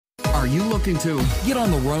Are you looking to get on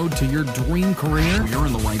the road to your dream career? You're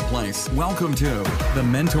in the right place. Welcome to the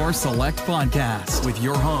Mentor Select Podcast with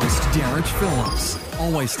your host, Derek Phillips.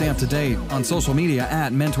 Always stay up to date on social media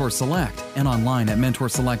at Mentor Select and online at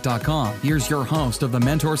mentorselect.com. Here's your host of the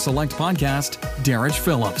Mentor Select Podcast, Derek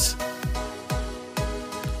Phillips.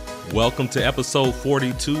 Welcome to episode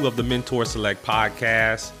 42 of the Mentor Select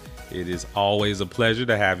Podcast. It is always a pleasure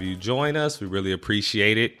to have you join us. We really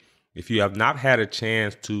appreciate it. If you have not had a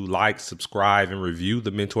chance to like, subscribe, and review the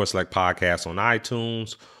Mentor Select Podcast on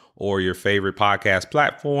iTunes or your favorite podcast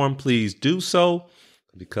platform, please do so,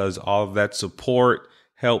 because all of that support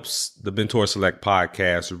helps the Mentor Select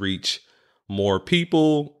Podcast reach more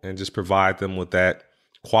people and just provide them with that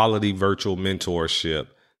quality virtual mentorship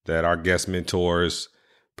that our guest mentors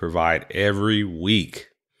provide every week.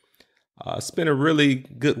 It's been a really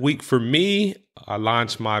good week for me. I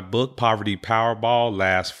launched my book, Poverty Powerball,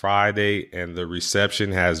 last Friday, and the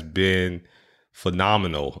reception has been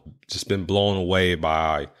phenomenal. Just been blown away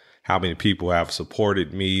by how many people have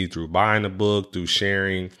supported me through buying the book, through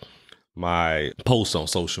sharing my posts on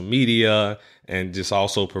social media, and just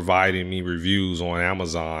also providing me reviews on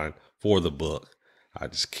Amazon for the book. I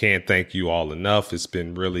just can't thank you all enough. It's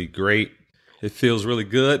been really great. It feels really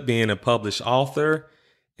good being a published author.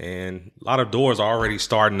 And a lot of doors are already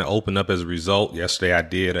starting to open up as a result. Yesterday, I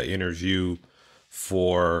did an interview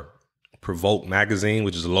for Provoke Magazine,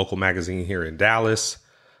 which is a local magazine here in Dallas.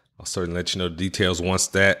 I'll certainly let you know the details once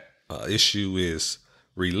that issue is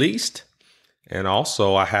released. And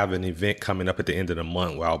also, I have an event coming up at the end of the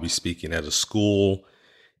month where I'll be speaking at a school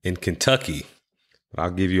in Kentucky. I'll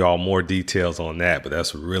give you all more details on that, but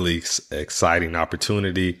that's a really exciting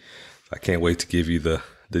opportunity. I can't wait to give you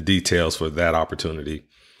the details for that opportunity.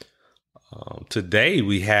 Today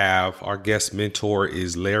we have our guest mentor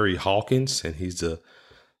is Larry Hawkins, and he's the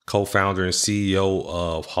co-founder and CEO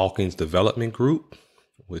of Hawkins Development Group,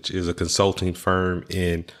 which is a consulting firm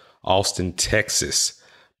in Austin, Texas,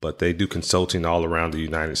 but they do consulting all around the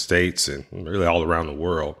United States and really all around the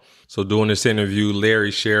world. So during this interview,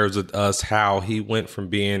 Larry shares with us how he went from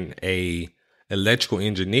being a electrical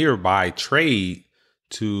engineer by trade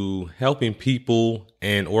to helping people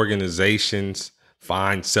and organizations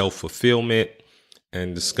find self-fulfillment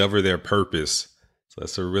and discover their purpose. So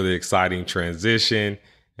that's a really exciting transition.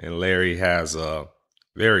 And Larry has a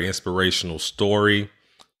very inspirational story.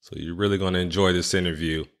 So you're really going to enjoy this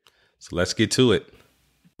interview. So let's get to it.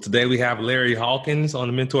 Today we have Larry Hawkins on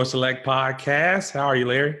the Mentor Select Podcast. How are you,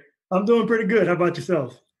 Larry? I'm doing pretty good. How about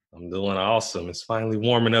yourself? I'm doing awesome. It's finally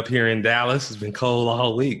warming up here in Dallas. It's been cold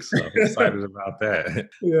all week, so I'm excited about that.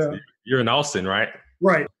 Yeah. So you're in Austin, right?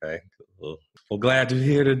 Right. Okay, cool. Well, glad you're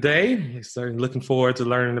here today. Certainly looking forward to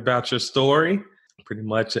learning about your story. Pretty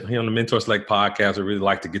much here on the Mentor Select Podcast, we really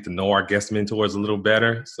like to get to know our guest mentors a little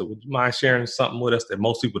better. So would you mind sharing something with us that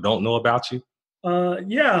most people don't know about you?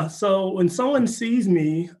 Yeah. So when someone sees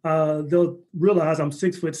me, they'll realize I'm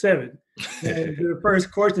 6'7". And their first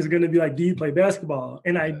question is going to be like, do you play basketball?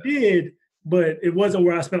 And I did, but it wasn't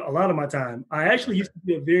where I spent a lot of my time. I actually used to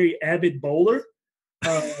be a very avid bowler.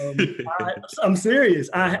 I'm serious.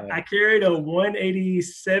 I carried a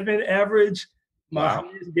 187 average. My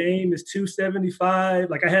highest game is 275.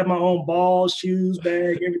 Like I had my own balls, shoes,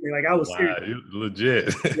 bag, everything. Like I was serious. You're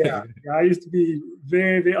legit. Yeah. I used to be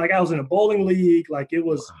very, very, like I was in a bowling league. Like it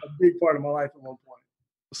was a big part of my life at one point.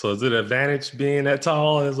 So is it an advantage being that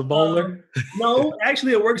tall as a bowler? No,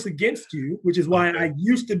 actually it works against you, which is why I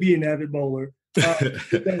used to be an avid bowler.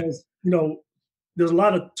 Because, there's a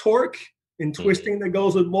lot of torque and twisting that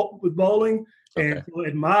goes with bowling. And so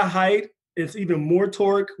at my height, it's even more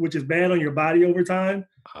torque, which is bad on your body over time.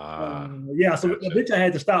 So eventually I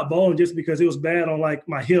had to stop bowling just because it was bad on like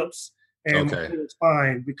my hips and my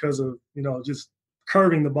spine because of, just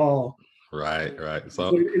curving the ball. Right.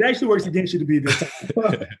 So it actually works against you to be this time.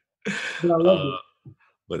 But I love it.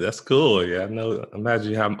 But that's cool. Yeah, I know.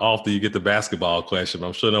 Imagine how often you get the basketball question.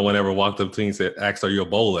 I'm sure no one ever walked up to you and said, "Asked, are you a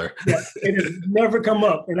bowler?" Yeah, it has never come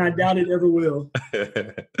up, and I doubt it ever will.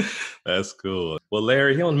 That's cool. Well,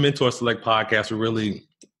 Larry, here on the Mentor Select Podcast, we really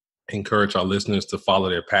encourage our listeners to follow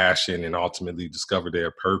their passion and ultimately discover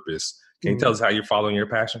their purpose. Can you tell us how you're following your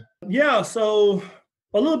passion? Yeah. So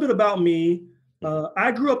a little bit about me.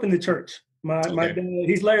 I grew up in the church. My dad,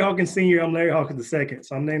 he's Larry Hawkins Sr. I'm Larry Hawkins II.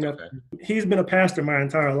 So I'm named after him. He's been a pastor my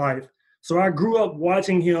entire life. So I grew up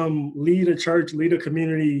watching him lead a church, lead a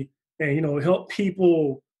community, and, help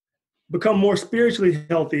people become more spiritually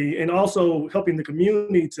healthy, and also helping the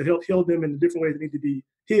community to help heal them in the different ways they need to be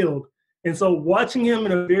healed. And so watching him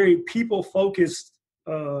in a very people-focused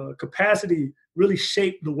capacity really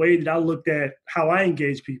shaped the way that I looked at how I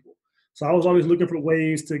engage people. So I was always looking for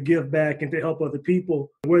ways to give back and to help other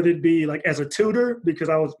people, whether it be like as a tutor, because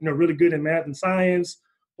I was really good in math and science,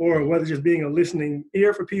 or whether just being a listening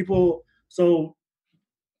ear for people. So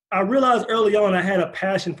I realized early on I had a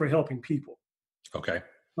passion for helping people. Okay.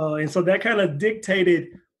 And so that kind of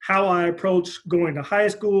dictated how I approached going to high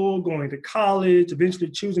school, going to college, eventually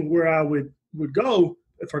choosing where I would go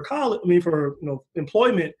for college, for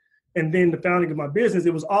employment, and then the founding of my business.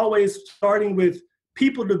 It was always starting with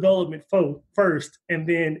people development first, and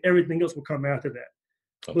then everything else will come after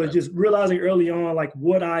that. Okay. But just realizing early on, like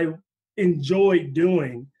what I enjoyed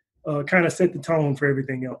doing kind of set the tone for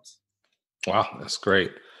everything else. Wow, that's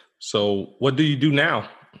great. So what do you do now?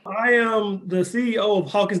 I am the CEO of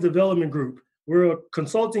Hawkins Development Group. We're a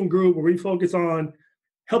consulting group where we focus on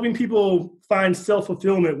helping people find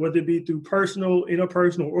self-fulfillment, whether it be through personal,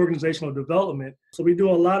 interpersonal, organizational development. So we do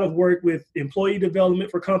a lot of work with employee development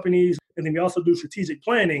for companies, and then we also do strategic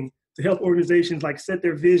planning to help organizations like set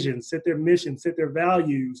their vision, set their mission, set their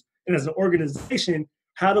values. And as an organization,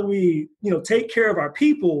 how do we, take care of our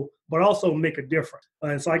people, but also make a difference?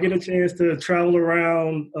 And so I get a chance to travel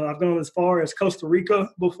around. I've gone as far as Costa Rica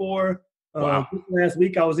before. Wow. Last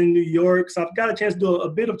week I was in New York. So I've got a chance to do a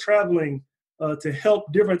bit of traveling to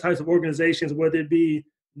help different types of organizations, whether it be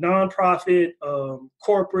nonprofit,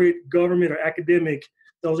 corporate, government, or academic.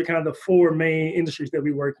 Those are kind of the four main industries that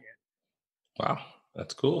we work in. Wow,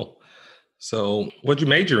 that's cool. So what'd you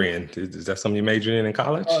major in? Is that something you majored in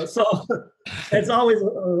college? So it's always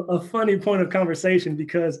a funny point of conversation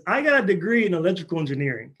because I got a degree in electrical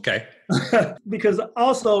engineering. Okay. Because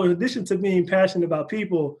also, in addition to being passionate about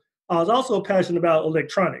people, I was also passionate about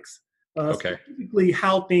electronics, specifically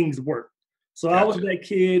how things work. So gotcha. I was that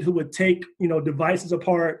kid who would take, devices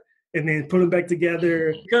apart and then put them back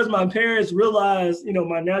together. Because my parents realized,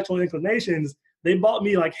 my natural inclinations, they bought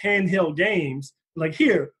me like handheld games. Like,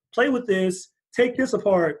 here, play with this, take this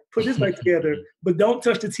apart, put this back together, but don't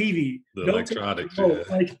touch the TV. The don't electronics, yeah.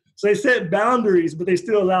 So they set boundaries, but they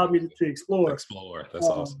still allowed me to explore. That's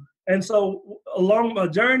awesome. And so along my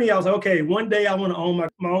journey, I was like, okay, one day I want to own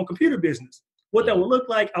my own computer business. What that would look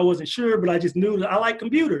like, I wasn't sure, but I just knew that I like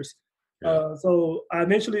computers. Yeah. So I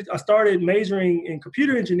started majoring in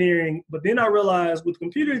computer engineering, but then I realized with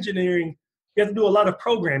computer engineering, you have to do a lot of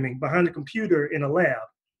programming behind the computer in a lab.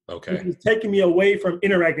 Okay. It was taking me away from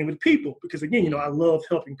interacting with people because, again, I love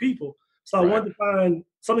helping people. So I wanted to find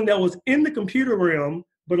something that was in the computer realm,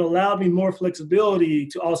 but allowed me more flexibility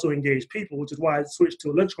to also engage people, which is why I switched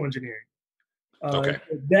to electrical engineering.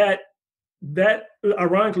 That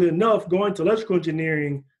ironically enough, going to electrical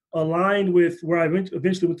engineering aligned with where I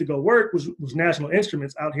eventually went to go work, was National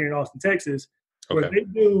Instruments out here in Austin, Texas, where they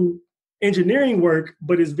do engineering work,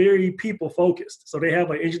 but it's very people focused. So they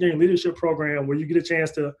have an engineering leadership program where you get a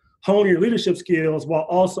chance to hone your leadership skills while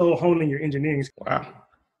also honing your engineering skills. Wow.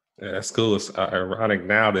 Yeah, that's cool. It's ironic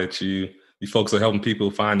now that you folks are helping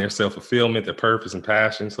people find their self-fulfillment, their purpose and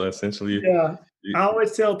passion. So essentially, I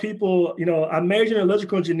always tell people, I majored in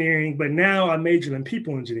electrical engineering, but now I major in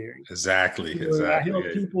people engineering. Exactly. I help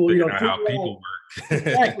people, how people work.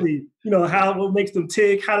 Exactly. What makes them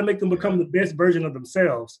tick, how to make them become the best version of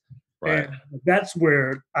themselves. Right. And that's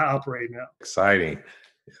where I operate now. Exciting.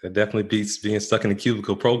 It definitely beats being stuck in the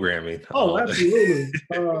cubicle programming. Oh, absolutely.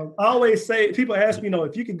 I always say, people ask me,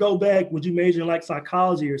 if you could go back, would you major in like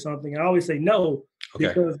psychology or something? I always say no,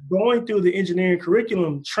 because going through the engineering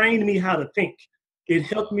curriculum trained me how to think. It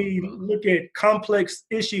helped me look at complex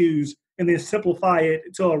issues and then simplify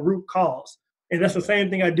it to a root cause. And that's the same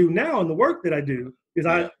thing I do now in the work that I do.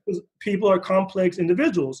 Because people are complex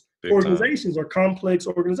individuals. Big organizations are complex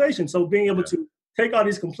organizations. So being able to take all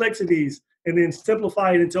these complexities and then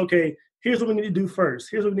simplify it into, okay, here's what we need to do first.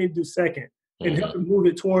 Here's what we need to do second. And help them move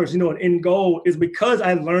it towards, an end goal is because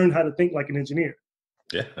I learned how to think like an engineer.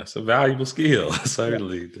 Yeah, that's a valuable skill.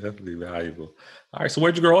 Certainly, definitely valuable. All right, so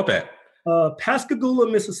where'd you grow up at? Pascagoula,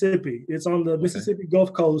 Mississippi. It's on the Mississippi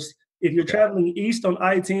Gulf Coast. If you're traveling east on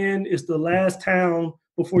I-10, it's the last town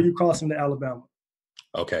before you cross into Alabama.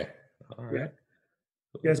 Okay. All right.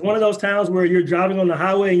 Yeah, it's one of those towns where you're driving on the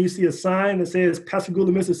highway and you see a sign that says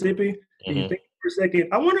Pascagoula, Mississippi, and you think for a second,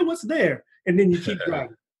 I wonder what's there. And then you keep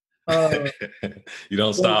driving. You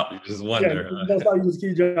don't stop. You just wonder. You don't stop. You just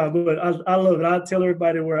keep driving. But I love it. I tell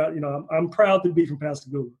everybody where I'm proud to be from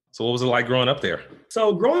Pascagoula. So what was it like growing up there?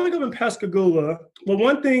 So growing up in Pascagoula, well,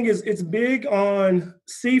 one thing is it's big on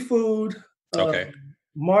seafood,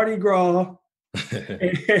 Mardi Gras,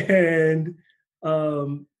 and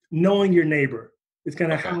knowing your neighbor. It's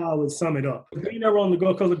kind of how I would sum it up. Being ever on the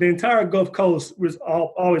Gulf Coast, the entire Gulf Coast was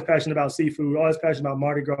always passionate about seafood, always passionate about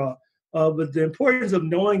Mardi Gras. But the importance of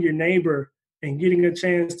knowing your neighbor and getting a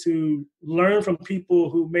chance to learn from people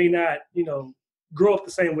who may not, grow up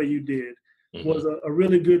the same way you did was a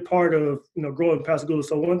really good part of, growing past school.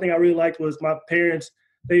 So one thing I really liked was my parents,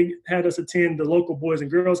 they had us attend the local Boys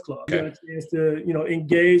and Girls Club. We got a chance to,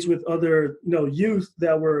 engage with other, youth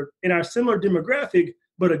that were in our similar demographic,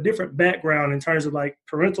 but a different background in terms of like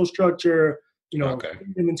parental structure,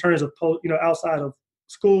 in terms of, outside of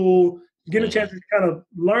school, get a chance to kind of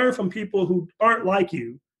learn from people who aren't like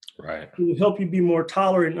you. Right. To help you be more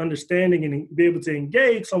tolerant and understanding and be able to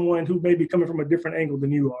engage someone who may be coming from a different angle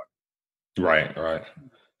than you are. Right.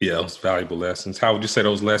 Yeah, those valuable lessons. How would you say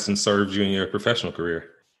those lessons served you in your professional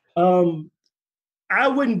career? I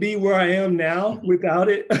wouldn't be where I am now without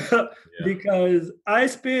it because I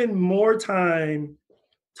spend more time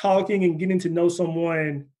talking and getting to know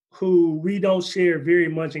someone who we don't share very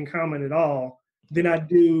much in common at all than I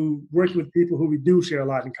do working with people who we do share a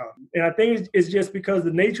lot in common. And I think it's just because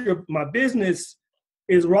the nature of my business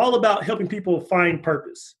is we're all about helping people find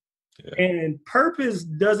purpose. Yeah. And purpose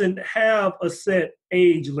doesn't have a set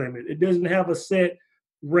age limit. It doesn't have a set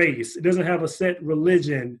race. It doesn't have a set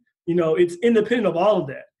religion. It's independent of all of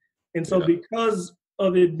that. And so because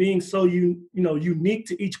of it being so unique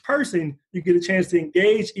to each person, you get a chance to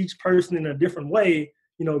engage each person in a different way,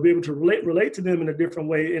 be able to relate to them in a different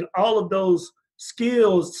way. And all of those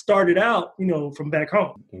skills started out, from back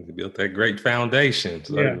home. You built that great foundation,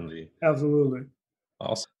 certainly. Yeah, absolutely.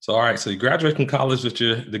 Awesome. So, all right. So you graduated from college with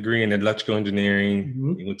your degree in electrical engineering.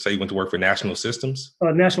 You went to work for National Systems?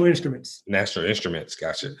 National Instruments. National Instruments.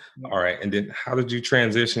 Gotcha. Yeah. All right. And then how did you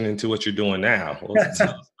transition into what you're doing now? Tell us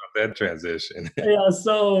about that transition. Yeah.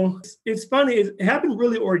 So it's funny. It happened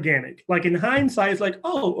really organic. Like in hindsight, it's like,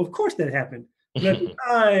 oh, of course that happened. But at the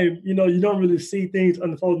time, you don't really see things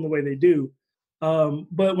unfolding the way they do.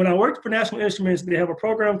 But when I worked for National Instruments, they have a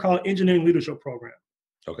program called Engineering Leadership Program.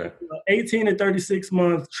 Okay. 18 to 36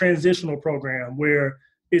 month transitional program where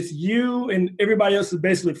it's you and everybody else is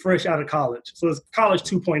basically fresh out of college. So it's college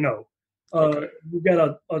 2.0. We've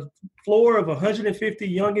got a floor of 150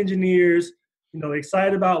 young engineers,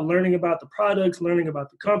 excited about learning about the products, learning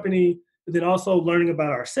about the company, but then also learning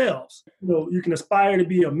about ourselves. You can aspire to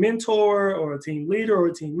be a mentor or a team leader or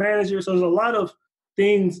a team manager. So there's a lot of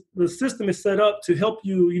things. The system is set up to help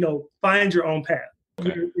you, find your own path.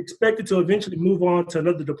 Okay. You're expected to eventually move on to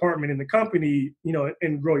another department in the company,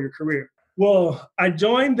 and grow your career. Well, I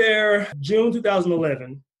joined there June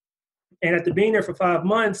 2011. And after being there for 5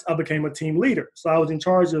 months, I became a team leader. So I was in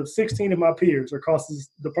charge of 16 of my peers across this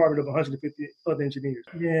department of 150 other engineers.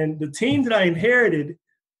 And the team that I inherited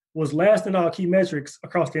was last in all key metrics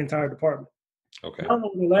across the entire department. Okay. Not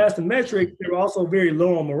only last in metric, they were also very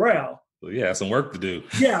low on morale. Well, yeah, some work to do.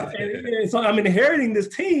 Yeah. And so I'm inheriting this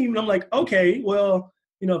team. And I'm like, okay, well,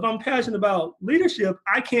 if I'm passionate about leadership,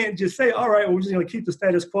 I can't just say, all right, we're just going to keep the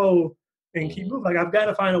status quo and keep moving. Like, I've got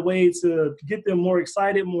to find a way to get them more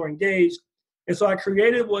excited, more engaged. And so I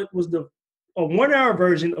created what was a 1-hour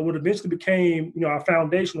version of what eventually became, our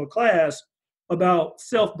foundational class about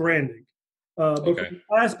self-branding. But from the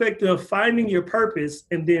aspect of finding your purpose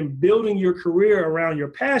and then building your career around your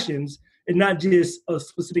passions and not just a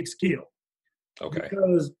specific skill. Okay.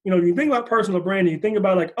 Because, you think about personal branding, you think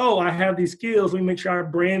about like, oh, I have these skills. Let me make sure I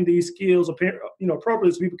brand these skills,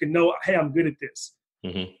 appropriately so people can know, hey, I'm good at this.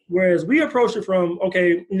 Mm-hmm. Whereas we approach it from,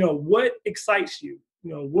 okay, what excites you?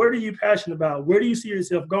 What are you passionate about? Where do you see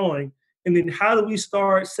yourself going? And then how do we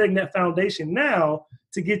start setting that foundation now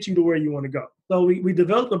to get you to where you want to go? So we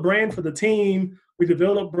developed a brand for the team. We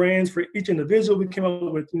developed brands for each individual. We came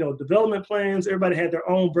up with, development plans. Everybody had their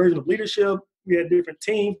own version of leadership. We had different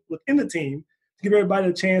teams within the team to give everybody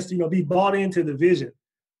a chance to, be bought into the vision.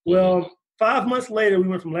 Well, 5 months later, we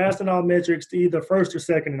went from last in all metrics to either first or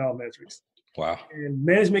second in all metrics. Wow. And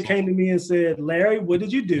management came to me and said, Larry, what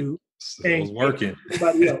did you do? It was working.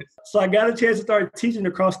 Everybody else. So I got a chance to start teaching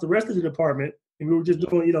across the rest of the department. And we were just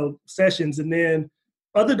doing, sessions. And then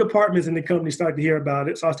other departments in the company started to hear about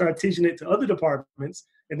it. So I started teaching it to other departments.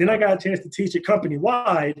 And then I got a chance to teach it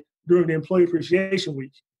company-wide during the Employee Appreciation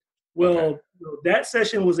Week. Well, that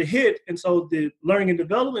session was a hit. And so the learning and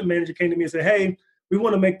development manager came to me and said, hey, we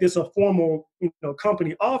want to make this a formal,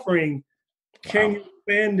 company offering. Can you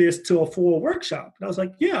expand this to a full workshop? And I was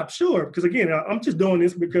like, yeah, sure. Because again, I'm just doing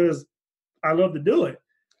this because I love to do it.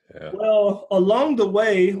 Yeah. Well, along the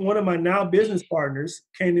way, one of my now business partners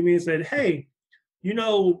came to me and said, hey,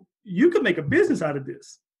 you could make a business out of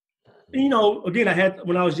this. And, again,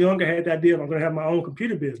 when I was young, I had the idea of I'm going to have my own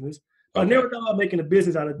computer business. I never thought about making a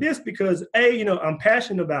business out of this because A, I'm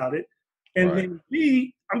passionate about it. And then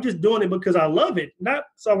B, I'm just doing it because I love it. Not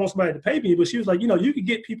so I want somebody to pay me, but she was like, you could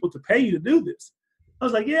get people to pay you to do this. I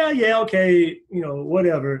was like, yeah, okay,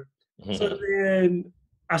 whatever. So then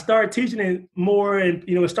I started teaching it more, and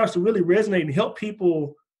it starts to really resonate and help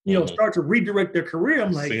people, start to redirect their career.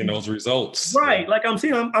 I'm like, seeing those results, right? Like I'm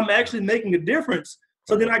seeing, I'm actually making a difference.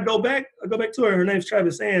 So then I go back to her. Her name's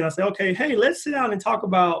Travis Ann. I say, okay, hey, let's sit down and talk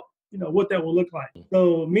about, what that will look like.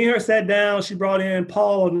 So me and her sat down. She brought in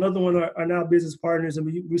Paul, another one of our now business partners, and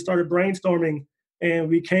we started brainstorming, and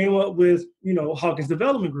we came up with, Hawkins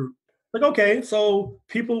Development Group. Like, okay, so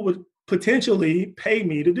people would potentially pay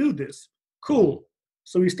me to do this. Cool.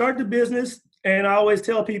 So we start the business, and I always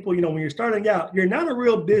tell people, when you're starting out, you're not a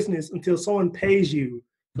real business until someone pays you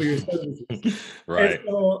for your services. Right. And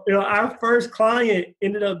so, our first client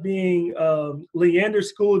ended up being Leander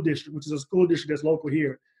School District, which is a school district that's local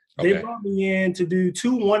here. They brought me in to do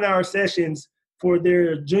 2 1-hour sessions for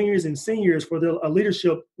their juniors and seniors for their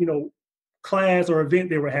leadership, class or event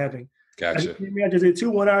they were having. Gotcha. I just did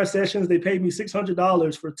 2 1-hour sessions. They paid me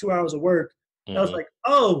 $600 for 2 hours of work. I was like,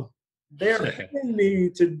 oh, they're paying me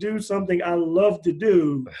to do something I love to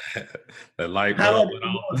do. The light bulb went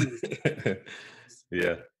on.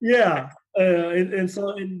 Yeah. Yeah. And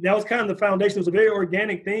so that was kind of the foundation. It was a very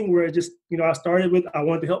organic thing where it just, I started with, I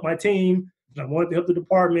wanted to help my team. I wanted to help the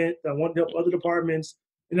department. I wanted to help other departments.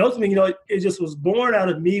 And ultimately, it just was born out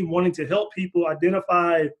of me wanting to help people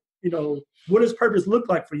identify, what does purpose look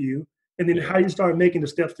like for you? And then how you start making the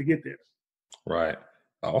steps to get there. Right.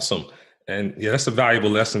 Awesome. And that's a valuable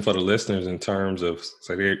lesson for the listeners in terms of,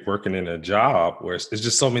 say, they're working in a job where there's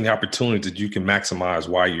just so many opportunities that you can maximize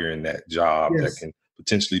while you're in that job that can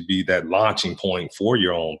potentially be that launching point for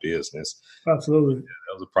your own business. Absolutely. Yeah,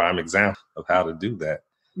 that was a prime example of how to do that.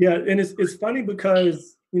 Yeah. And it's funny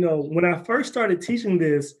because, when I first started teaching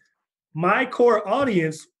this, my core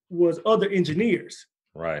audience was other engineers.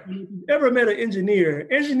 Right. If you've ever met an engineer,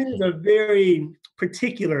 engineers are very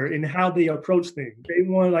particular in how they approach things. They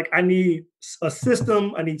want, like, I need a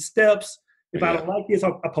system, I need steps. If I don't like this,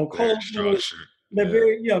 I'll poke holes. They're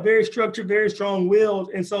very structured, very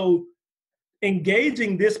strong-willed. And so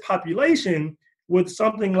engaging this population with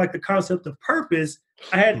something like the concept of purpose,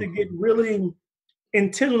 I had to get really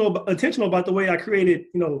intentional about the way I created,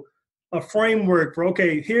 a framework for,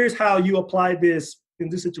 okay, here's how you apply this in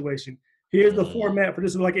this situation. Here's the format for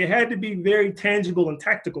this. Like, it had to be very tangible and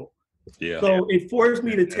tactical. Yeah. So it forced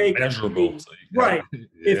me to take measurable.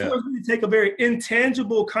 It forced me to take a very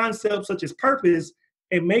intangible concept such as purpose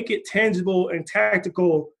and make it tangible and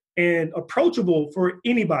tactical and approachable for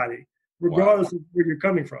anybody, regardless of where you're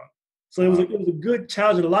coming from. So it was a good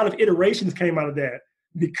challenge, and a lot of iterations came out of that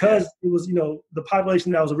because it was, the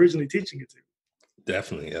population that I was originally teaching it to.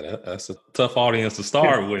 Definitely. Yeah, that's a tough audience to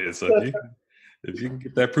start with. So if you can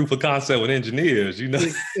get that proof of concept with engineers,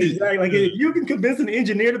 Exactly. Like, if you can convince an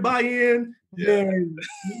engineer to buy in, then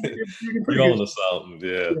you're on to something.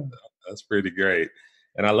 Yeah, that's pretty great.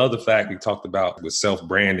 And I love the fact you talked about with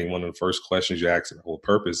self-branding. One of the first questions you ask about what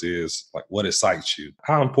purpose is, like, what excites you?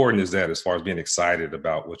 How important is that as far as being excited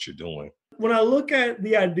about what you're doing? When I look at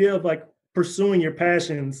the idea of, like, pursuing your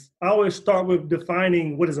passions, I always start with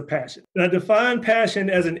defining what is a passion. And I define passion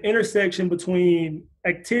as an intersection between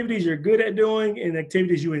activities you're good at doing and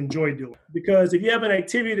activities you enjoy doing. Because if you have an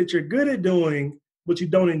activity that you're good at doing, but you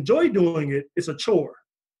don't enjoy doing it, it's a chore.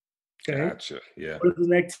 Okay? Gotcha. Yeah. But if it's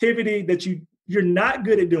an activity that you're not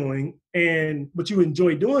good at doing, but you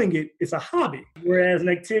enjoy doing it, it's a hobby. Whereas an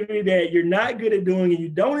activity that you're not good at doing and you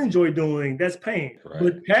don't enjoy doing, that's pain. Right.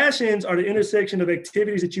 But passions are the intersection of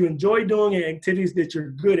activities that you enjoy doing and activities that you're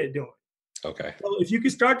good at doing. Okay. So if you can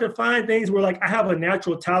start to find things where, like, I have a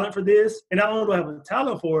natural talent for this, and not only do I have a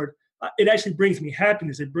talent for it, it actually brings me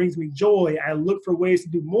happiness. It brings me joy. I look for ways to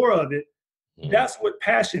do more of it. That's what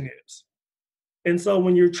passion is. And so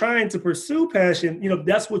when you're trying to pursue passion,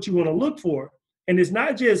 that's what you want to look for. And it's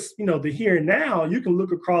not just, the here and now. You can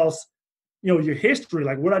look across, your history,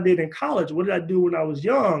 like what I did in college. What did I do when I was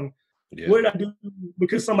young? Yeah. What did I do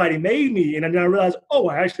because somebody made me? And then I realized, oh,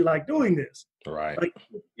 I actually like doing this. Right. Like,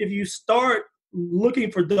 if you start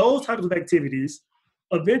looking for those types of activities,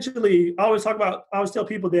 eventually, I always tell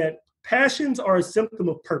people that passions are a symptom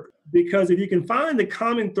of purpose. Because if you can find the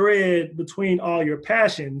common thread between all your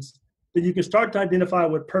passions, then you can start to identify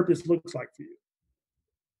what purpose looks like for you.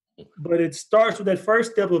 But it starts with that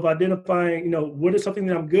first step of identifying, what is something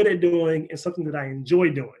that I'm good at doing and something that I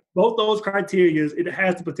enjoy doing. Both those criteria, it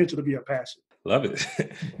has the potential to be a passion. Love it.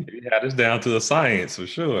 You had this down to a science for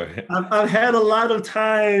sure. I've had a lot of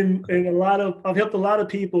time and I've helped a lot of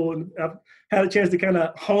people, and I've had a chance to kind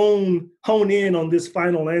of hone in on this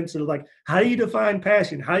final answer. Like, how do you define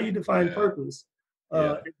passion? How do you define purpose?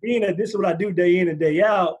 Being that this is what I do day in and day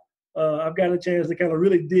out, I've got a chance to kind of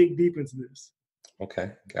really dig deep into this.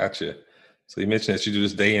 Okay, gotcha. So you mentioned that you do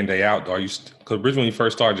this day in, day out. Are you, because originally when you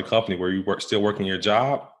first started your company, were you still working your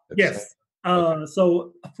job? Yes. Okay.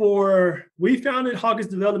 So we founded Hawkins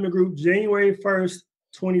Development Group January 1st,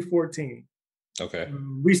 2014. Okay.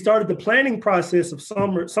 We started the planning process of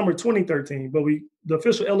summer 2013, but the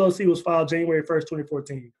official LLC was filed January 1st,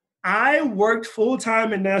 2014. I worked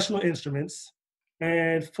full-time in National Instruments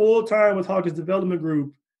and full-time with Hawkins Development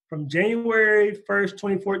Group from January 1st,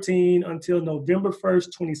 2014 until November 1st,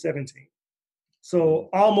 2017. So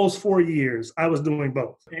almost 4 years I was doing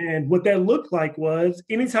both. And what that looked like was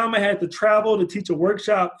anytime I had to travel to teach a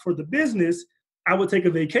workshop for the business, I would take a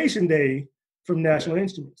vacation day from National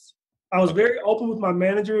Instruments. I was very open with my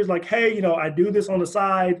managers, like, hey, I do this on the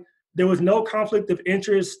side. There was no conflict of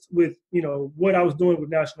interest with, what I was doing with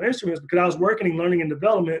National Instruments because I was working in learning and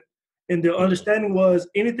development. And the understanding was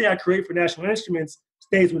anything I create for National Instruments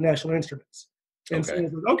stays with National Instruments. And so I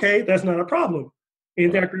was like, okay, that's not a problem.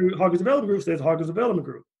 Anything I create with Hawkins Development Group stays Hawkins Development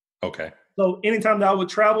Group. Okay. So anytime that I would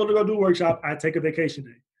travel to go do a workshop, I'd take a vacation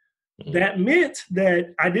day. Mm-hmm. That meant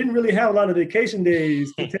that I didn't really have a lot of vacation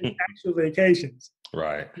days to take actual vacations.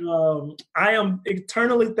 Right. I am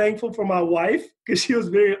eternally thankful for my wife because she was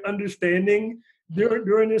very understanding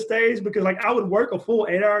during this stage because I would work a full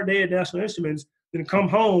 8-hour day at National Instruments, then come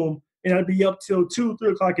home and I'd be up till 2,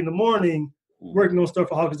 3 o'clock in the morning working on stuff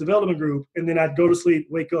for Hawkins Development Group. And then I'd go to sleep,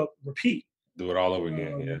 wake up, repeat. Do it all over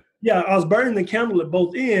again. Yeah, I was burning the candle at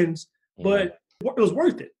both ends, but it was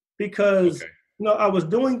worth it because I was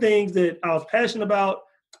doing things that I was passionate about.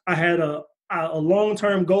 I had a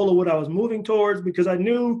long-term goal of what I was moving towards because I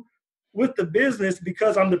knew with the business,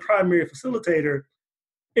 because I'm the primary facilitator,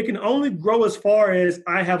 it can only grow as far as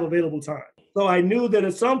I have available time. So I knew that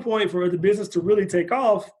at some point for the business to really take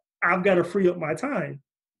off, I've got to free up my time.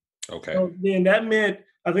 Okay. So then that meant,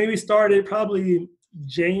 I think we started probably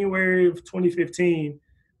January of 2015.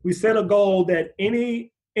 We set a goal that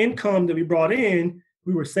any income that we brought in,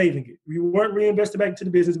 we were saving it. We weren't reinvesting back into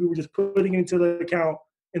the business. We were just putting it into the account.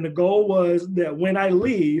 And the goal was that when I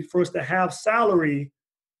leave, for us to have salary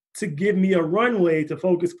to give me a runway to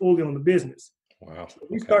focus fully on the business. Wow. So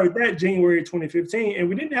we started that January 2015, and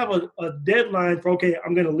we didn't have a deadline for, okay,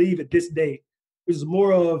 I'm going to leave at this date. It was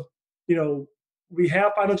more of, we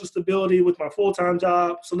have financial stability with my full-time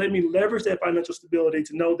job, so let me leverage that financial stability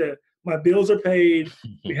to know that my bills are paid,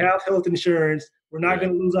 we have health insurance, we're not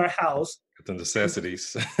going to lose our house. The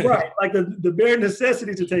necessities. Right, like the bare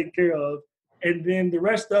necessities to take care of. And then the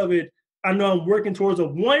rest of it, I know I'm working towards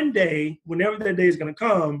one day, whenever that day is going to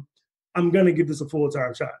come, I'm going to give this a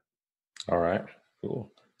full-time shot. All right,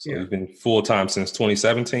 cool. So you've been full-time since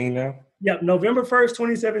 2017 now? Yeah, November 1st,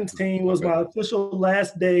 2017 was my official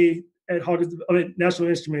last day at National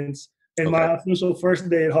Instruments and my official first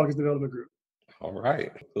day at Hawkins Development Group. All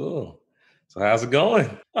right, cool. So how's it going?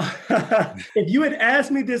 If you had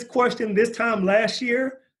asked me this question this time last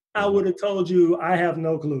year, I would have told you I have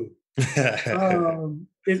no clue.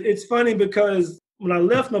 It's funny because when I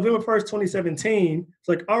left November 1st, 2017, it's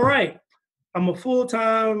like, all right, I'm a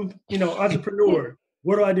full-time, entrepreneur.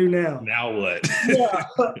 What do I do now? Now what? Yeah.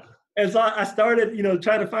 And so I started,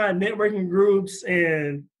 trying to find networking groups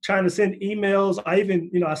and trying to send emails. I even,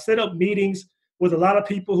 I set up meetings with a lot of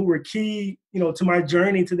people who were key, to my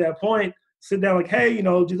journey to that point. Sit down like, hey,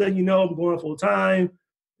 just letting you know I'm going full time.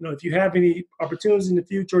 If you have any opportunities in the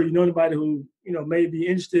future, or anybody who, may be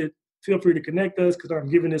interested, feel free to connect us because I'm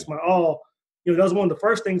giving this my all. That was one of the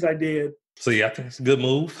first things I did. So I think it's a good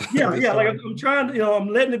move. Yeah. Like I'm trying to, I'm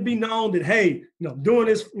letting it be known that, hey, doing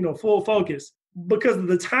this, full focus. Because of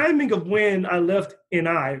the timing of when I left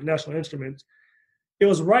National Instruments, it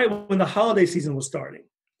was right when the holiday season was starting.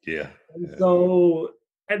 Yeah. So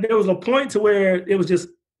there was a point to where it was just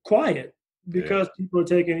quiet because people are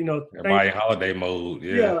taking, everybody holiday mode.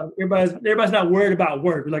 Yeah. Everybody's not worried about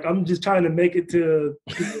work. Like I'm just trying to make it to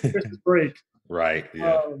Christmas break. Right.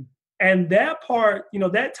 Yeah. And that part,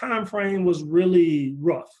 that time frame was really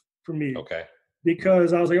rough for me. Okay.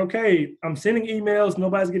 Because I was like, okay, I'm sending emails,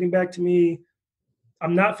 nobody's getting back to me.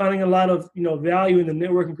 I'm not finding a lot of, value in the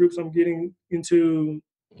networking groups I'm getting into.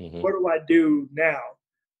 Mm-hmm. What do I do now?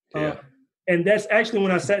 Yeah. And that's actually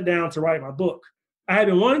when I sat down to write my book. I had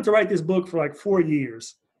been wanting to write this book for like 4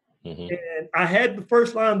 years. Mm-hmm. And I had the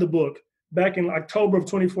first line of the book back in October of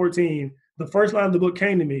 2014. The first line of the book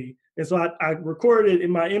came to me. And so I recorded it in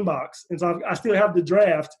my inbox. And so I still have the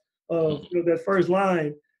draft of that first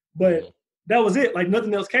line. But that was it. Like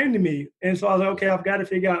nothing else came to me. And so I was like, okay, I've got to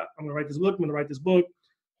figure out, I'm going to write this book. I'm going to write this book.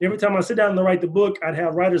 Every time I sit down to write the book, I'd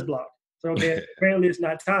have writer's block. So okay, apparently it's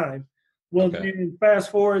not time. Well, then fast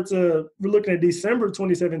forward to, we're looking at December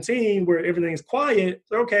 2017 where everything's quiet.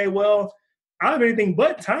 So, okay, well, I have anything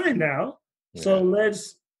but time now. Yeah. So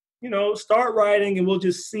let's, start writing, and we'll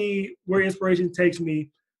just see where inspiration takes me.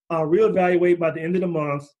 I'll reevaluate by the end of the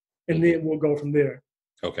month, and then we'll go from there.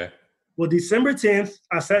 Okay. Well, December 10th,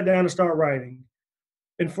 I sat down to start writing.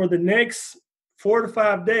 And for the next 4 to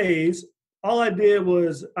 5 days, all I did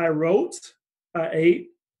was I wrote, I ate,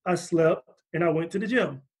 I slept, and I went to the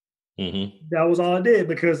gym. That was all I did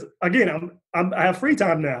because, again, I have free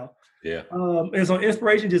time now. Yeah. And so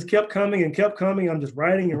inspiration just kept coming and kept coming. I'm just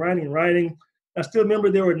writing and writing and writing. I still remember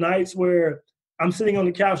there were nights where I'm sitting on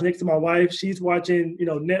the couch next to my wife. She's watching,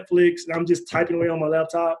 Netflix, and I'm just typing away on my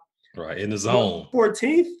laptop. Right, in the zone.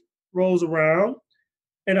 14th rolls around,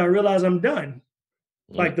 and I realize I'm done.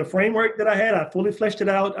 Like the framework that I had, I fully fleshed it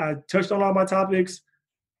out. I touched on all my topics.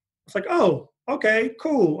 It's like, oh, okay,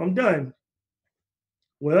 cool, I'm done.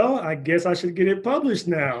 Well, I guess I should get it published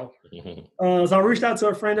now. So I reached out to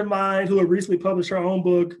a friend of mine who had recently published her own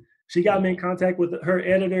book. She got me in contact with her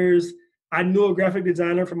editors. I knew a graphic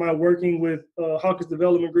designer from my working with Hawkins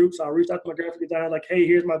Development Group. So I reached out to my graphic designer, like, hey,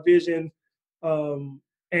 here's my vision.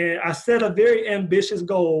 And I set a very ambitious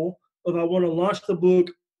goal of I want to launch the book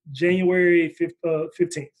January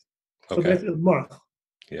 15th. So that's a month.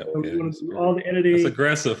 Yeah. So all the editing. That's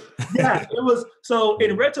aggressive. Yeah, it was. So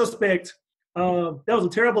in retrospect, that was a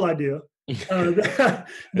terrible idea. That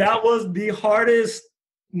was the hardest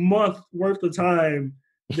month worth of time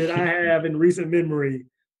that I have in recent memory.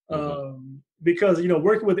 Because,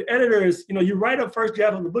 working with the editors, you write up first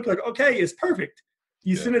draft of the book, like, okay, it's perfect.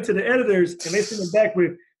 You send it to the editors, and they send it back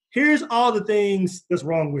with, here's all the things that's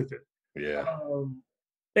wrong with it. Yeah.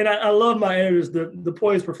 And I love my editors, the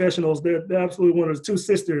poised professionals. They're absolutely one of those two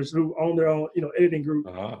sisters who own their own, editing group.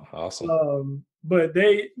 Awesome. But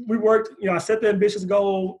we worked, I set the ambitious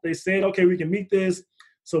goal. They said, okay, we can meet this.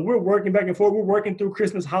 So we're working back and forth. We're working through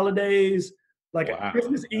Christmas holidays, like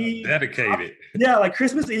Christmas Eve. Dedicated. Like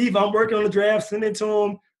Christmas Eve, I'm working on the draft, sending it to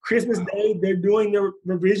them. Christmas Day, they're doing their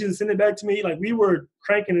revisions, sending it back to me. Like we were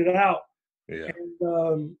cranking it out. Yeah.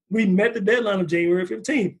 And we met the deadline of January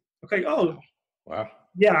 15th. Okay. Oh, wow.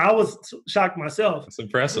 Yeah, I was shocked myself. That's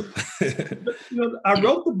impressive. But, I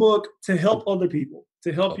wrote the book to help other people,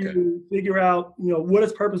 to help you figure out, what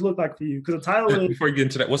does purpose look like for you? Because the title is... Before you get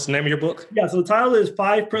into that, what's the name of your book? Yeah, so the title is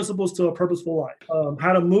 5 Principles to a Purposeful Life.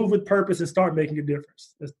 How to move with purpose and start making a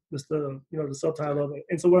difference. That's the, the subtitle of it.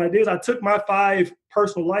 And so what I did is I took my 5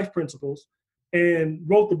 personal life principles and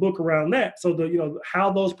wrote the book around that. So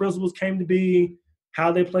how those principles came to be,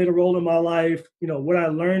 how they played a role in my life, what I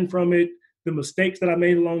learned from it, the mistakes that I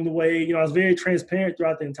made along the way. I was very transparent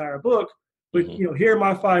throughout the entire book. But, here are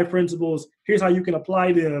my 5 principles. Here's how you can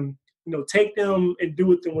apply them. Take them and do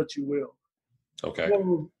with them what you will. Okay.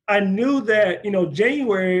 So I knew that,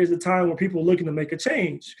 January is the time where people are looking to make a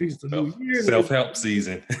change. Because it's the new year. Self-help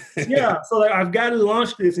season. Yeah. So I've got to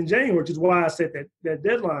launch this in January, which is why I set that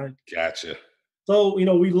deadline. Gotcha. So,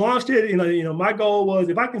 we launched it. My goal was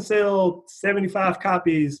if I can sell 75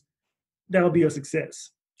 copies, that'll be a success.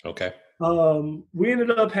 Okay. We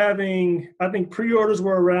ended up having, I think pre-orders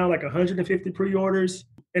were around like 150 pre-orders.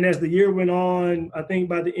 And as the year went on, I think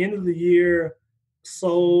by the end of the year,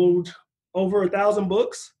 sold over 1,000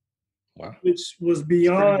 books. Wow. Which was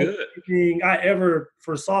beyond anything I ever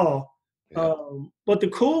foresaw. Yeah. But the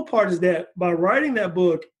cool part is that by writing that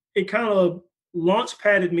book, it kind of launch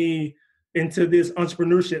padded me into this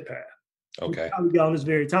entrepreneurship path. Okay. How we got on this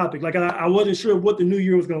very topic. Like I wasn't sure what the new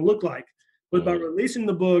year was going to look like. But by releasing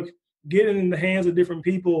the book, getting in the hands of different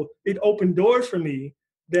people, it opened doors for me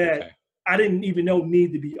that I didn't even know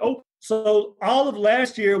need to be open. So all of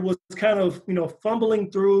last year was kind of, fumbling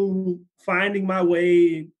through, finding my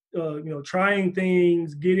way, trying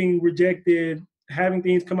things, getting rejected, having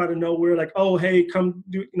things come out of nowhere, like, oh, hey, come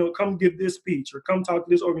give this speech or come talk to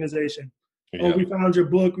this organization. Yeah. Oh, we found your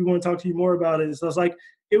book. We want to talk to you more about it. So it's like,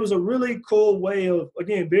 it was a really cool way of,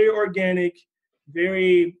 again, very organic,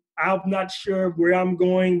 I'm not sure where I'm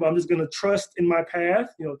going, but I'm just going to trust in my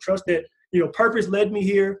path, trust that, purpose led me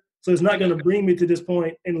here. So it's not going to bring me to this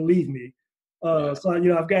point and leave me. So,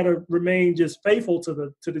 I've got to remain just faithful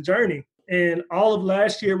to the journey. And all of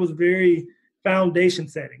last year was very foundation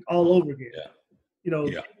setting all over again.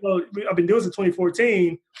 Yeah. I've been doing it since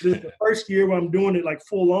 2014. This is the first year where I'm doing it like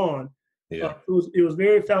full on. Yeah. It was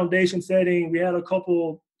very foundation setting. We had a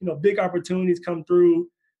couple, big opportunities come through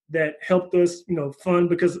that helped us, fund,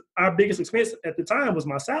 because our biggest expense at the time was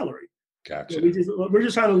my salary. Gotcha. So we're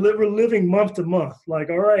just trying to live. We're living month to month. Like,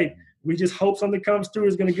 all right, we just hope something comes through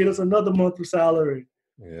is going to get us another month of salary.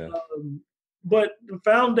 Yeah. But the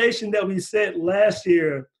foundation that we set last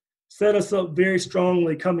year set us up very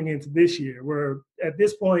strongly coming into this year, where at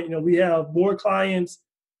this point, we have more clients,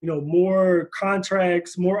 more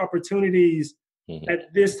contracts, more opportunities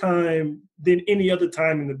at this time than any other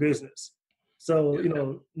time in the business.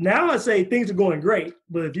 So, now I say things are going great.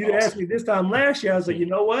 But if you'd asked me this time last year, I was like, you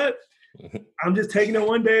know what? I'm just taking it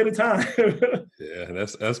one day at a time. Yeah,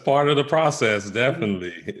 that's part of the process,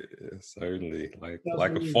 definitely. Certainly. Like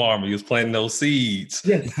a farmer, he was planting those seeds.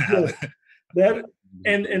 Yes.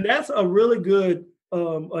 And that's a really good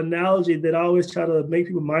analogy that I always try to make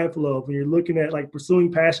people mindful of when you're looking at like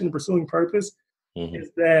pursuing passion and pursuing purpose,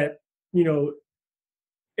 is that,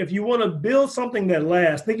 if you want to build something that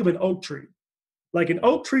lasts, think of an oak tree. Like an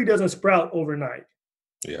oak tree doesn't sprout overnight.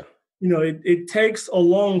 Yeah. It takes a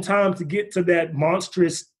long time to get to that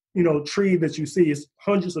monstrous, tree that you see. It's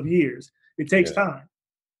hundreds of years. It takes time.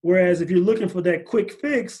 Whereas if you're looking for that quick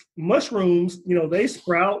fix, mushrooms, they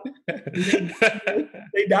sprout,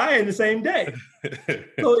 they die in the same day.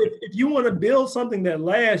 So if you want to build something that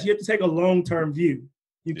lasts, you have to take a long-term view.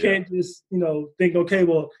 You can't just, think, okay,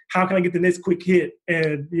 well, how can I get the next quick hit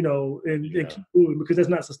and keep moving, because that's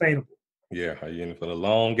not sustainable. Yeah, are you in for the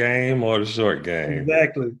long game or the short game?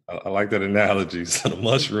 Exactly. I like that analogy. So the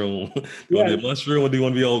mushroom, do you want to be a mushroom or do you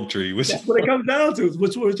want to be oak tree? That's what it comes down to.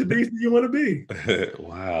 Which beast do you want to be?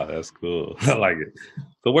 Wow, that's cool. I like it.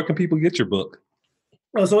 So where can people get your book?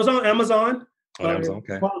 So it's on Amazon. On Amazon,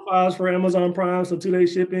 okay. It qualifies for Amazon Prime, so 2-day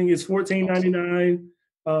shipping. It's $14.99.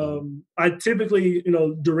 I typically,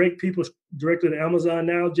 direct people directly to Amazon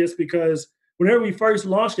now, just because whenever we first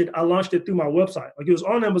launched it, I launched it through my website. Like, it was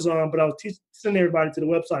on Amazon, but I was sending everybody to the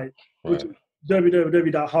website, which is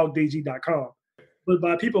www.hawkdg.com. But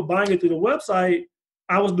by people buying it through the website,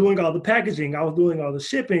 I was doing all the packaging. I was doing all the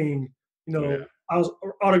shipping. I was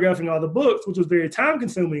autographing all the books, which was very time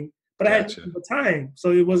consuming, but I had the time,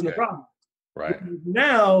 so it wasn't a problem. Right.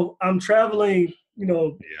 Now I'm traveling,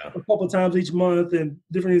 a couple of times each month, and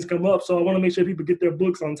different things come up. So I want to make sure people get their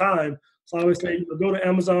books on time. So I always say, go to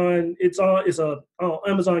Amazon. It's a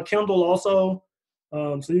Amazon Kindle also,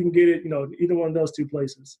 so you can get it, either one of those two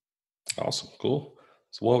places. Awesome, cool.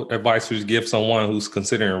 So, what advice would you give someone who's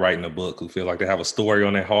considering writing a book, who feel like they have a story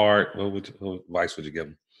on their heart? What advice would you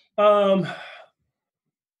give them?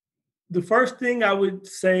 The first thing I would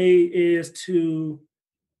say is to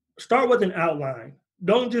start with an outline.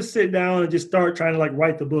 Don't just sit down and just start trying to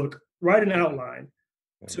write the book. Write an outline.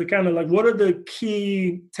 So kind of what are the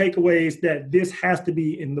key takeaways that this has to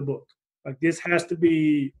be in the book? This has to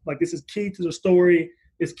be, this is key to the story.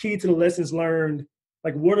 It's key to the lessons learned.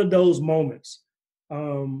 What are those moments?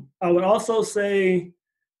 I would also say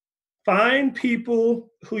find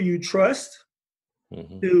people who you trust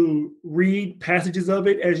to read passages of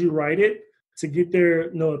it as you write it, to get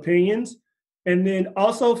their opinions. And then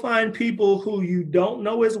also find people who you don't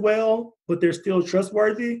know as well, but they're still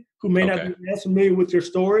trustworthy, who may not be as familiar with your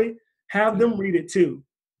story. Have them read it too.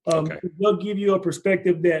 They'll give you a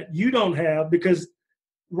perspective that you don't have, because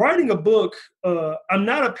writing a book, I'm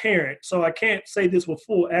not a parent, so I can't say this with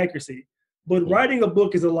full accuracy, but writing a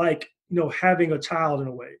book is like, having a child in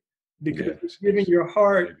a way, because it's giving your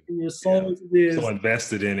heart and your soul to this. So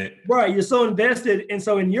invested in it. Right, you're so invested. And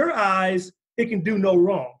so in your eyes, it can do no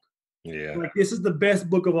wrong. Yeah. This is the best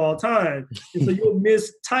book of all time. And so you'll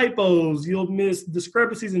miss typos, you'll miss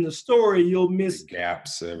discrepancies in the story, you'll miss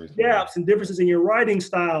gaps, everything. Gaps and differences in your writing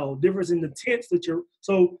style, difference in the tense that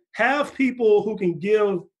so have people who can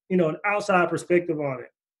give, an outside perspective on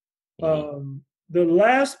it. The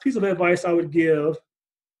last piece of advice I would give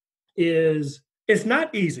is, it's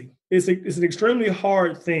not easy. It's an extremely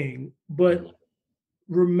hard thing, but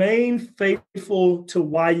remain faithful to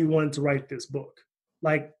why you wanted to write this book.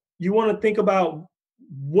 You want to think about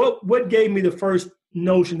what gave me the first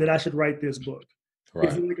notion that I should write this book. Right.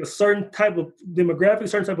 Is it a certain type of demographic,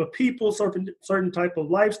 certain type of people, certain type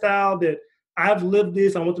of lifestyle that I've lived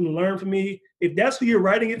this, I want them to learn from me. If that's who you're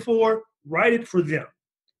writing it for, write it for them.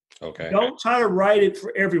 Okay. Don't try to write it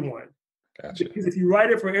for everyone. Gotcha. Because if you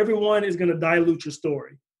write it for everyone, it's going to dilute your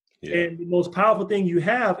story. Yeah. And the most powerful thing you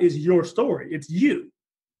have is your story. It's you.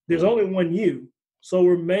 There's only one you. So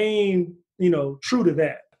remain, true to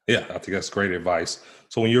that. Yeah, I think that's great advice.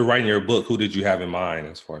 So when you're writing your book, who did you have in mind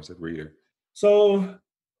as far as the reader? So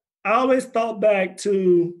I always thought back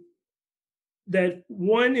to that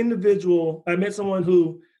one individual. I met someone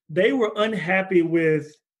who they were unhappy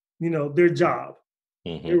with, their job.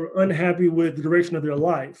 They were unhappy with the direction of their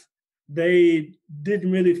life. They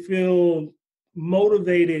didn't really feel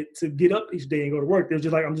motivated to get up each day and go to work. They're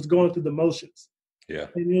just I'm just going through the motions. Yeah.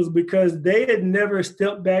 And it was because they had never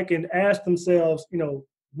stepped back and asked themselves,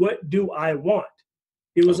 what do I want?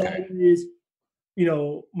 It was always,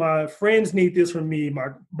 my friends need this from me. My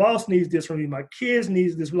boss needs this from me. My kids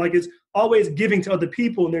needs this. Like, it's always giving to other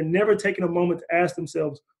people, and they're never taking a moment to ask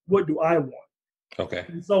themselves, what do I want? Okay.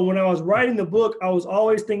 And so when I was writing the book, I was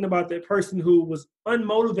always thinking about that person who was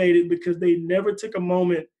unmotivated because they never took a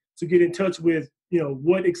moment to get in touch with,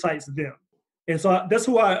 what excites them. And so that's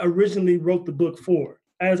who I originally wrote the book for.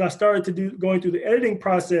 As I started going through the editing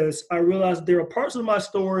process, I realized there are parts of my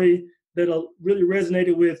story that really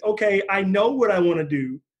resonated with, okay, I know what I want to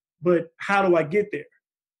do, but how do I get there?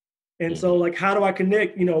 And so, like, how do I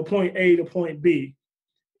connect, point A to point B?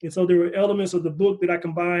 And so there were elements of the book that I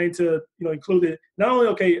combined to, include it. Not only,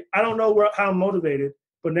 okay, I don't know how I'm motivated,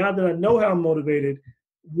 but now that I know how I'm motivated,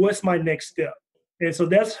 what's my next step? And so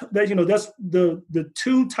that's the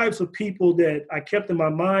two types of people that I kept in my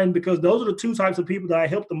mind, because those are the two types of people that I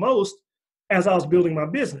helped the most as I was building my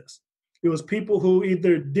business. It was people who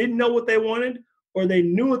either didn't know what they wanted or they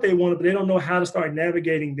knew what they wanted, but they don't know how to start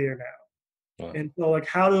navigating there now. Wow. And so, like,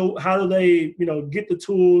 how do they, get the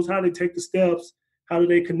tools? How do they take the steps? How do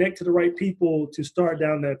they connect to the right people to start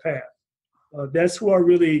down that path? That's who I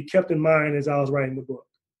really kept in mind as I was writing the book.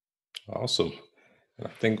 Awesome. I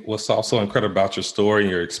think what's also incredible about your story and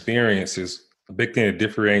your experience is a big thing that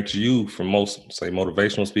differentiates you from most, say,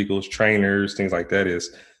 motivational speakers, trainers, things like that,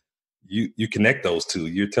 is you connect those two.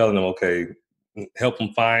 You're telling them, okay, help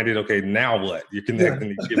them find it. Okay, now what? You're connecting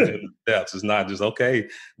and giving them steps. It's not just, okay,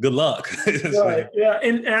 good luck. Right. Yeah.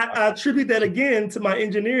 And I attribute that again to my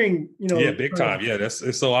engineering, Yeah, big time. Yeah,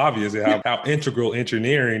 it's so obvious how integral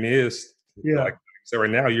engineering is. Yeah. Like, so right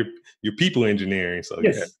now you're people engineering. So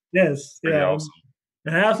yes. Yeah. Awesome.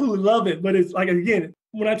 And I absolutely love it. But it's like, again,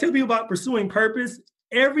 when I tell people about pursuing purpose,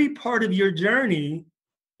 every part of your journey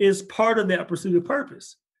is part of that pursuit of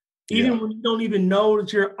purpose. Even when you don't even know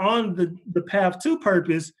that you're on the path to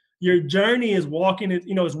purpose, your journey is walking it,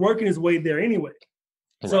 is working its way there anyway.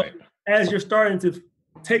 So as you're starting to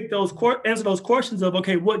take answer those questions of,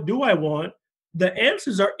 okay, what do I want? The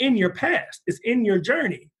answers are in your past. It's in your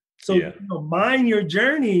journey. So mine your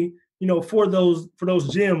journey, for those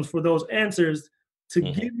gems, for those answers, to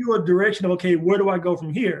give you a direction of, okay, where do I go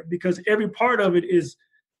from here? Because every part of it is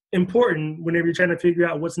important whenever you're trying to figure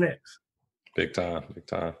out what's next. Big time.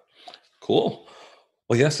 Cool.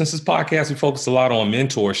 Well, yeah, since this podcast, we focus a lot on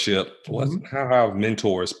mentorship. How have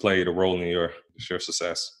mentors played a role in your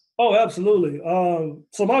success? Oh, absolutely.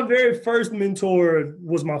 So my very first mentor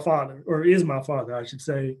was my father, or is my father, I should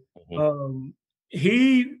say.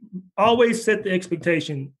 He always set the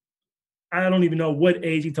expectation. I don't even know what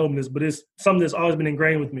age he told me this, but it's something that's always been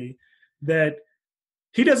ingrained with me, that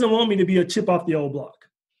he doesn't want me to be a chip off the old block.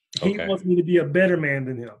 He wants me to be a better man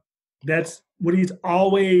than him. That's what he's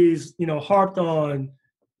always, harped on,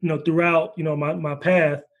 throughout, my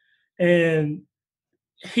path. And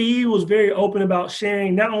he was very open about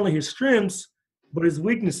sharing not only his strengths, but his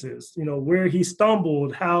weaknesses, where he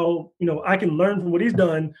stumbled, how, I can learn from what he's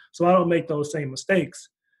done so I don't make those same mistakes.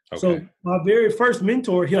 So my very first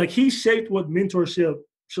mentor, he shaped what mentorship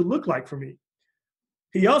should look like for me.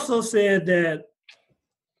 He also said that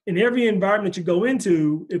in every environment you go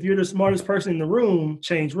into, if you're the smartest person in the room,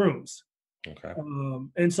 change rooms.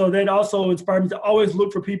 And so that also inspired me to always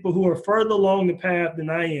look for people who are further along the path than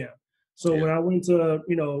I am. So when I went to,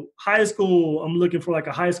 high school, I'm looking for like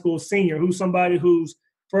a high school senior who's somebody who's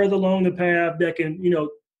further along the path that can,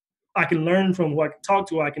 I can learn from, who I can talk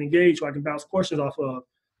to, who I can engage, who I can bounce questions off of.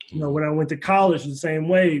 When I went to college, the same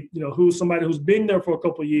way, who's somebody who's been there for a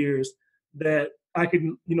couple of years that I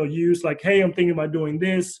can, use, like, hey, I'm thinking about doing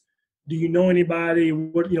this. Do you know anybody?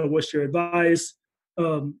 What's your advice?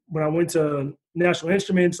 When I went to National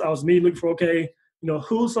Instruments, I was immediately looking for,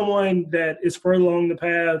 who's someone that is further along the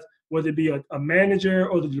path, whether it be a manager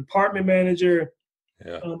or the department manager.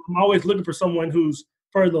 I'm always looking for someone who's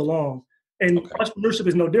further along. And entrepreneurship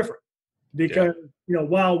is no different, because,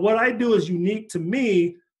 while what I do is unique to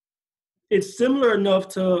me, it's similar enough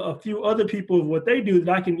to a few other people of what they do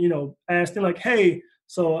that I can, ask them, like, hey,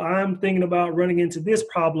 so I'm thinking about running into this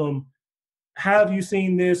problem. Have you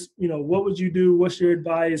seen this? What would you do? What's your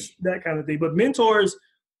advice? That kind of thing. But mentors,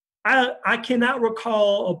 I cannot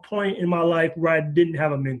recall a point in my life where I didn't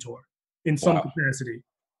have a mentor in some capacity,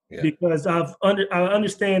 because I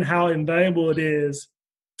understand how invaluable it is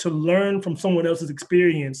to learn from someone else's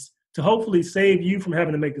experience to hopefully save you from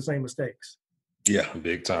having to make the same mistakes. Yeah,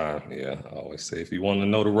 big time. Yeah, I always say, if you want to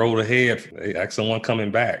know the road ahead, hey, ask someone coming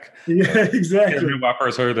back. Yeah, exactly. I remember when I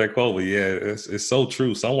first heard that quote, but it's so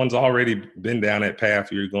true. Someone's already been down that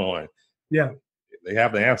path you're going. Yeah. They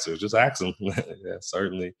have the answers. Just ask them. Yeah,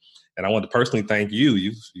 certainly. And I want to personally thank you.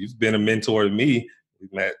 You've been a mentor to me.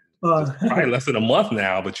 We've met Probably less than a month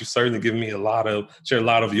now, but you certainly given me share a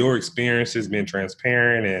lot of your experiences, being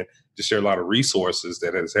transparent, and just share a lot of resources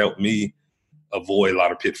that has helped me avoid a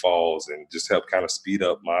lot of pitfalls and just help kind of speed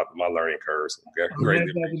up my learning curve. So I'm glad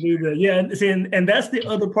to do that. Yeah, and that's the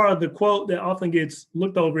other part of the quote that often gets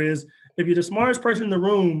looked over is, if you're the smartest person in the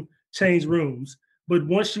room, change rooms. But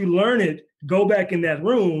once you learn it, go back in that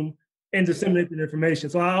room and disseminate the information.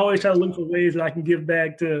 So I always try to look for ways that I can give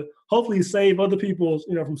back to hopefully save other people,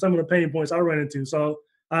 from some of the pain points I run into. So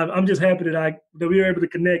I'm just happy that we were able to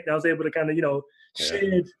connect. I was able to kind of,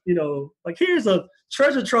 shed, like, here's a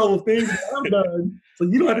treasure trove of things that I've done, so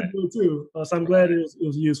you don't have to do it too. So I'm glad it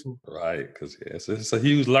was useful. Right, because it's a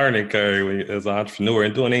huge learning curve as an entrepreneur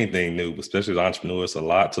and doing anything new, especially as an entrepreneur. It's a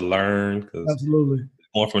lot to learn. Absolutely.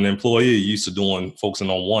 Going from an employee, you're used to focusing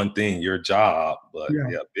on one thing, your job, but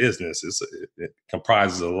business it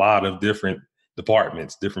comprises a lot of different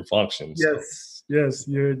departments, different functions. Yes,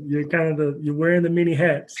 you're kind of you're wearing the many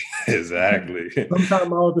hats. Exactly.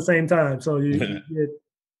 Sometimes all at the same time, so you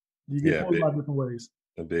get pulled by different ways.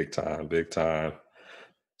 Big time.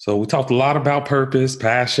 So we talked a lot about purpose,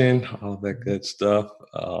 passion, all that good stuff.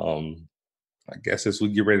 I guess as we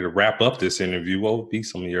get ready to wrap up this interview, what would be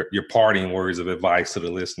some of your parting words of advice to the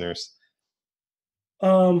listeners?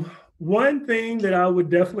 One thing that I would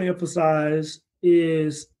definitely emphasize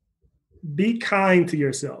is be kind to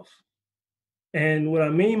yourself. And what I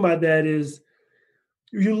mean by that is,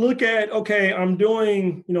 you look at, okay, I'm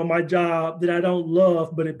doing, my job that I don't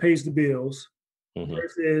love, but it pays the bills,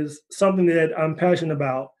 versus something that I'm passionate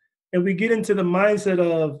about. And we get into the mindset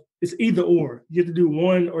of it's either or. You have to do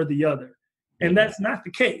one or the other. And that's not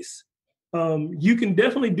the case. You can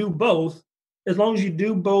definitely do both as long as you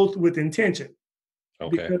do both with intention.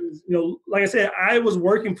 Okay. Because, like I said, I was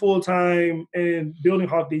working full-time and building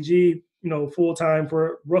Hawk DG, full-time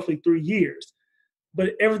for roughly 3 years.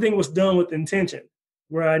 But everything was done with intention,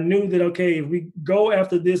 where I knew that, okay, if we go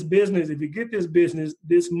after this business, if we get this business,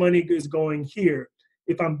 this money is going here.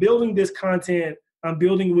 If I'm building this content, I'm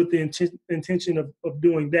building with the intention of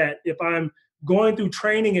doing that. If I'm going through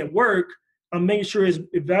training at work, I'm making sure it's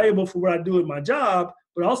valuable for what I do at my job,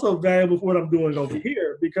 but also valuable for what I'm doing over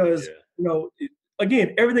here. Because,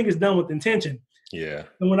 again, everything is done with intention. Yeah.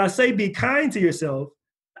 And when I say be kind to yourself,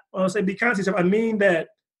 I mean that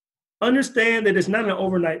understand that it's not an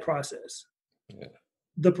overnight process. Yeah.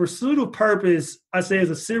 The pursuit of purpose, I say, is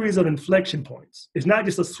a series of inflection points. It's not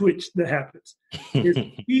just a switch that happens. It's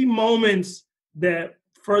key moments that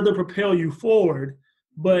further propel you forward,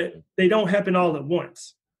 but they don't happen all at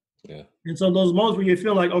once. Yeah. And so those moments where you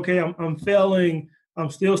feel like, okay, I'm failing,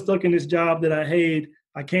 I'm still stuck in this job that I hate,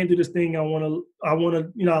 I can't do this thing I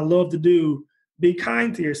love to do, be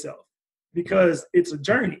kind to yourself, because it's a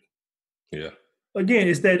journey. Yeah. Again,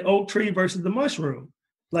 it's that oak tree versus the mushroom.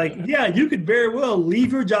 Like, you could very well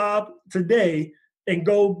leave your job today and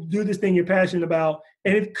go do this thing you're passionate about,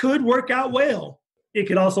 and it could work out well. It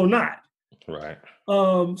could also not. Right.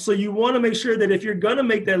 So you want to make sure that if you're gonna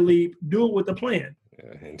make that leap, do it with a plan.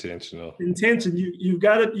 Yeah, intentional. Intention. You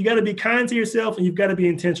gotta be kind to yourself, and you've got to be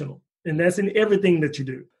intentional, and that's in everything that you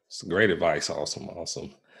do. It's great advice. Awesome.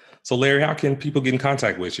 So, Larry, how can people get in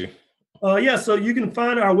contact with you? So you can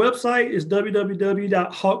find our website is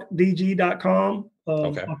www.hawkdg.com.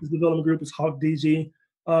 Hawkins Development Group is HawkDG.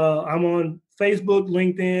 I'm on Facebook,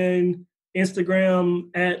 LinkedIn, Instagram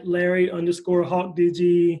at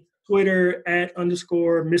Larry_HawkDG, Twitter at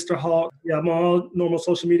 _Mr. Hawk. Yeah, I'm on all normal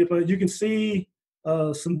social media platforms. You can see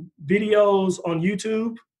some videos on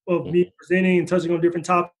YouTube of me presenting and touching on different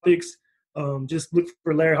topics. Just look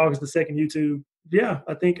for Larry Hawkins II YouTube. Yeah,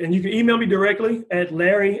 I think, and you can email me directly at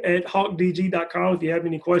larry@hawkdg.com if you have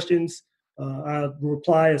any questions. I'll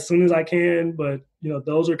reply as soon as I can, but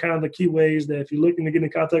those are kind of the key ways that if you're looking to get in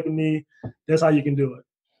contact with me, that's how you can do it.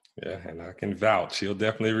 Yeah, and I can vouch. He'll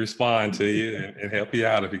definitely respond to you and help you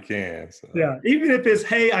out if he can. So. Yeah, even if it's,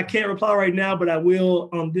 hey, I can't reply right now, but I will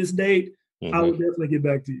on this date, I will definitely get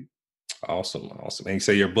back to you. Awesome. And you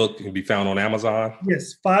say your book can be found on Amazon?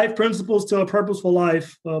 Yes, 5 Principles to a Purposeful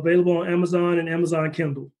Life, available on Amazon and Amazon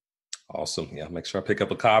Kindle. Awesome. Yeah, make sure I pick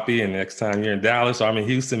up a copy, and next time you're in Dallas or I'm in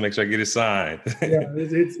Houston, make sure I get it signed.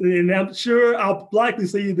 And I'm sure I'll likely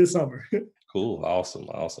see you this summer. Cool. Awesome.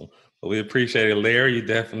 Well, we appreciate it, Larry. You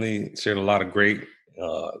definitely shared a lot of great,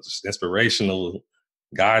 just inspirational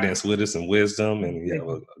guidance with us and wisdom, and you have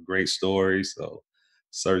a great story. So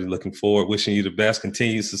certainly looking forward, wishing you the best,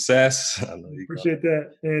 continued success. I know you appreciate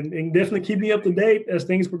that. And definitely keep me up to date as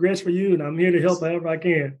things progress for you. And I'm here to help however I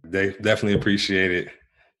can. They definitely appreciate it.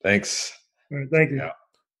 Thanks. All right, thank you. Yeah.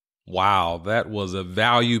 Wow, that was a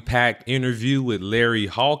value-packed interview with Larry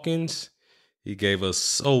Hawkins. He gave us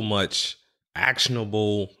so much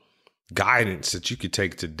actionable guidance that you could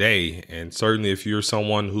take today. And certainly if you're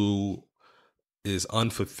someone who is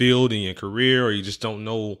unfulfilled in your career, or you just don't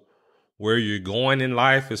know where you're going in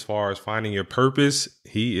life as far as finding your purpose,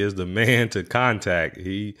 he is the man to contact.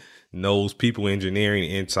 He knows people engineering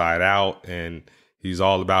inside out, and he's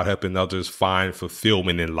all about helping others find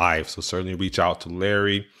fulfillment in life. So certainly reach out to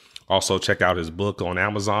Larry. Also check out his book on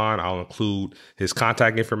Amazon. I'll include his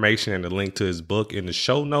contact information and the link to his book in the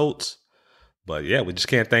show notes. But yeah, we just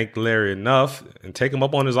can't thank Larry enough, and take him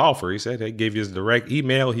up on his offer. He said he gave you his direct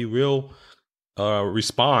email. He will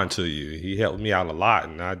respond to you. He helped me out a lot.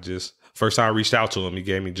 And first time I reached out to him, he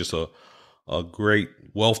gave me just a great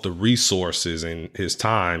wealth of resources in his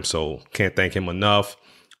time. So can't thank him enough.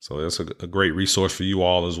 So that's a great resource for you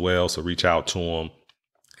all as well. So reach out to him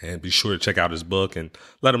and be sure to check out his book and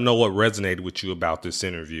let him know what resonated with you about this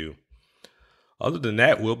interview. Other than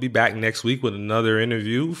that, we'll be back next week with another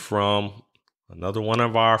interview from another one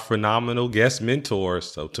of our phenomenal guest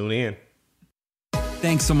mentors. So tune in.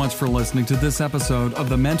 Thanks so much for listening to this episode of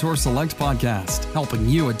the Mentor Select podcast, helping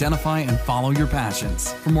you identify and follow your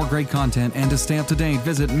passions. For more great content and to stay up to date,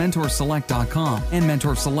 visit mentorselect.com and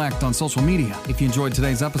Mentor Select on social media. If you enjoyed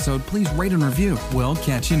today's episode, please rate and review. We'll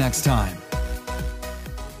catch you next time.